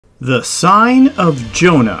The sign of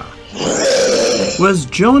Jonah. Was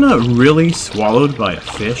Jonah really swallowed by a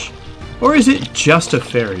fish? Or is it just a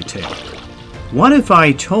fairy tale? What if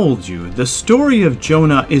I told you the story of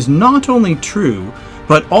Jonah is not only true,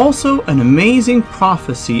 but also an amazing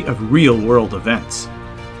prophecy of real-world events?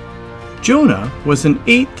 Jonah was an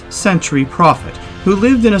 8th century prophet who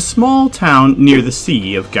lived in a small town near the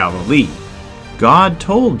Sea of Galilee. God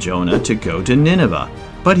told Jonah to go to Nineveh,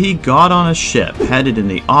 but he got on a ship headed in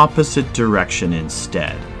the opposite direction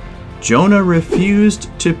instead. Jonah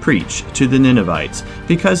refused to preach to the Ninevites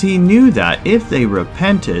because he knew that if they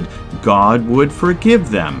repented, God would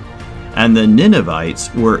forgive them. And the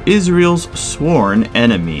Ninevites were Israel's sworn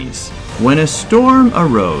enemies. When a storm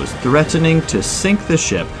arose threatening to sink the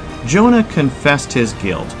ship, Jonah confessed his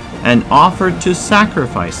guilt and offered to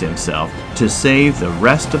sacrifice himself to save the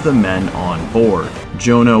rest of the men on board.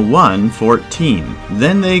 Jonah 1:14.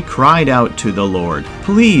 Then they cried out to the Lord,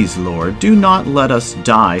 "Please, Lord, do not let us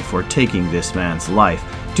die for taking this man's life.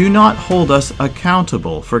 Do not hold us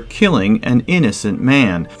accountable for killing an innocent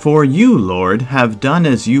man, for you, Lord, have done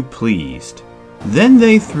as you pleased." Then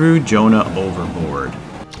they threw Jonah overboard.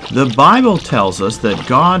 The Bible tells us that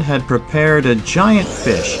God had prepared a giant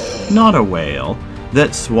fish, not a whale,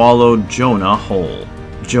 that swallowed Jonah whole.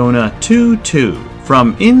 Jonah 2:2.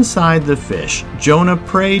 From inside the fish, Jonah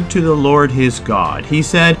prayed to the Lord his God. He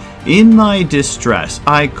said, "In my distress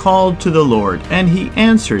I called to the Lord, and he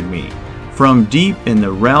answered me. From deep in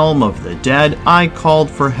the realm of the dead I called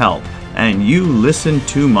for help, and you listened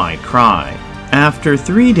to my cry." After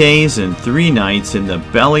 3 days and 3 nights in the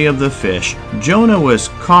belly of the fish, Jonah was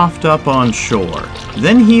coughed up on shore.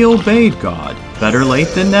 Then he obeyed God, better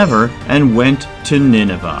late than never, and went to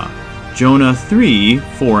Nineveh. Jonah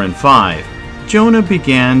 3:4 and 5. Jonah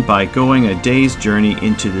began by going a day's journey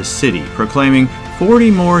into the city, proclaiming, 40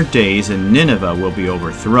 more days and Nineveh will be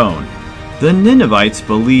overthrown. The Ninevites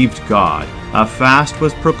believed God. A fast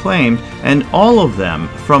was proclaimed, and all of them,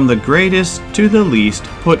 from the greatest to the least,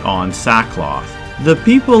 put on sackcloth. The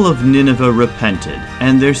people of Nineveh repented,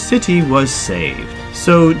 and their city was saved.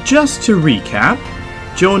 So just to recap,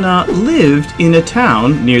 Jonah lived in a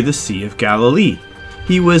town near the Sea of Galilee.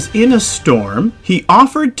 He was in a storm. He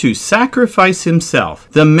offered to sacrifice himself.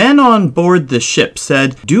 The men on board the ship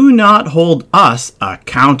said, "Do not hold us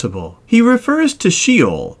accountable." He refers to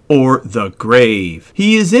Sheol, or the grave.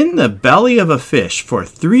 He is in the belly of a fish for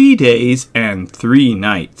 3 days and 3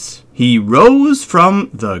 nights. He rose from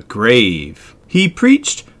the grave. He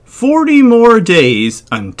preached 40 more days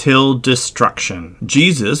until destruction.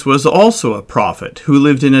 Jesus was also a prophet who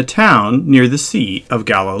lived in a town near the Sea of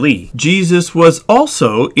Galilee. Jesus was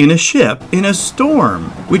also in a ship in a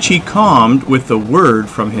storm, which he calmed with the word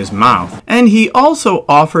from his mouth. And he also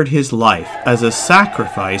offered his life as a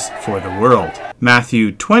sacrifice for the world.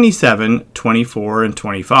 Matthew 27:24 and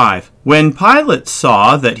 25. When Pilate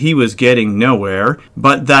saw that he was getting nowhere,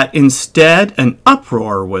 but that instead an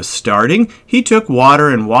uproar was starting, he took water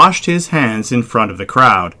and washed his hands in front of the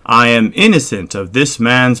crowd. "I am innocent of this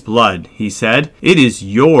man's blood," he said. "It is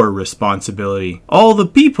your responsibility." All the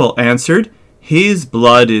people answered, "His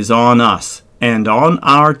blood is on us and on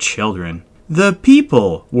our children." The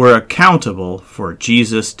people were accountable for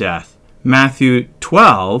Jesus' death. Matthew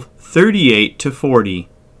 12:38 to 40.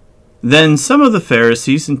 Then some of the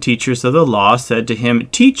Pharisees and teachers of the law said to him,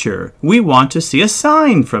 "Teacher, we want to see a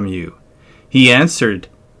sign from you." He answered,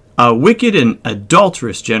 "A wicked and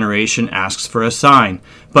adulterous generation asks for a sign,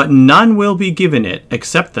 but none will be given it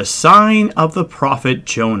except the sign of the prophet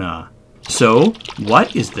Jonah." So,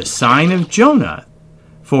 what is the sign of Jonah?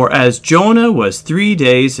 For as Jonah was 3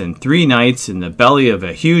 days and 3 nights in the belly of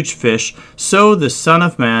a huge fish, so the Son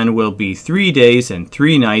of Man will be 3 days and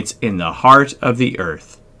 3 nights in the heart of the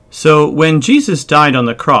earth. So when Jesus died on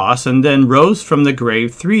the cross and then rose from the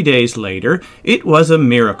grave 3 days later, it was a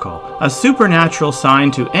miracle, a supernatural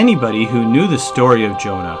sign to anybody who knew the story of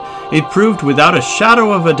Jonah. It proved without a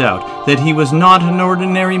shadow of a doubt that he was not an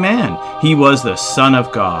ordinary man. He was the Son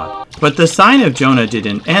of God. But the sign of Jonah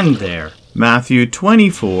didn't end there. Matthew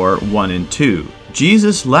 24:1 and 2.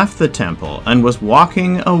 Jesus left the temple and was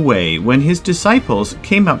walking away when his disciples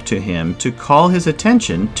came up to him to call his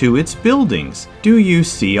attention to its buildings. "Do you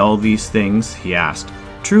see all these things?" he asked.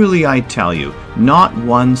 "Truly I tell you, not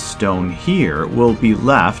one stone here will be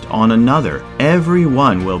left on another. Every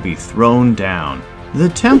one will be thrown down." The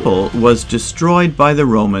temple was destroyed by the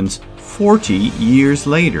Romans 40 years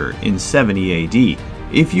later in 70 AD.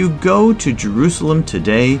 If you go to Jerusalem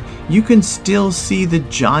today, you can still see the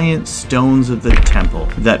giant stones of the temple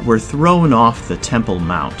that were thrown off the Temple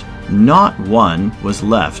Mount. Not one was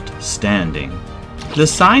left standing. The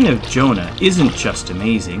sign of Jonah isn't just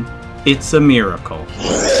amazing, it's a miracle.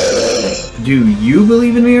 Do you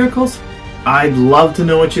believe in miracles? I'd love to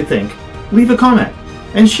know what you think. Leave a comment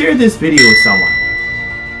and share this video with someone.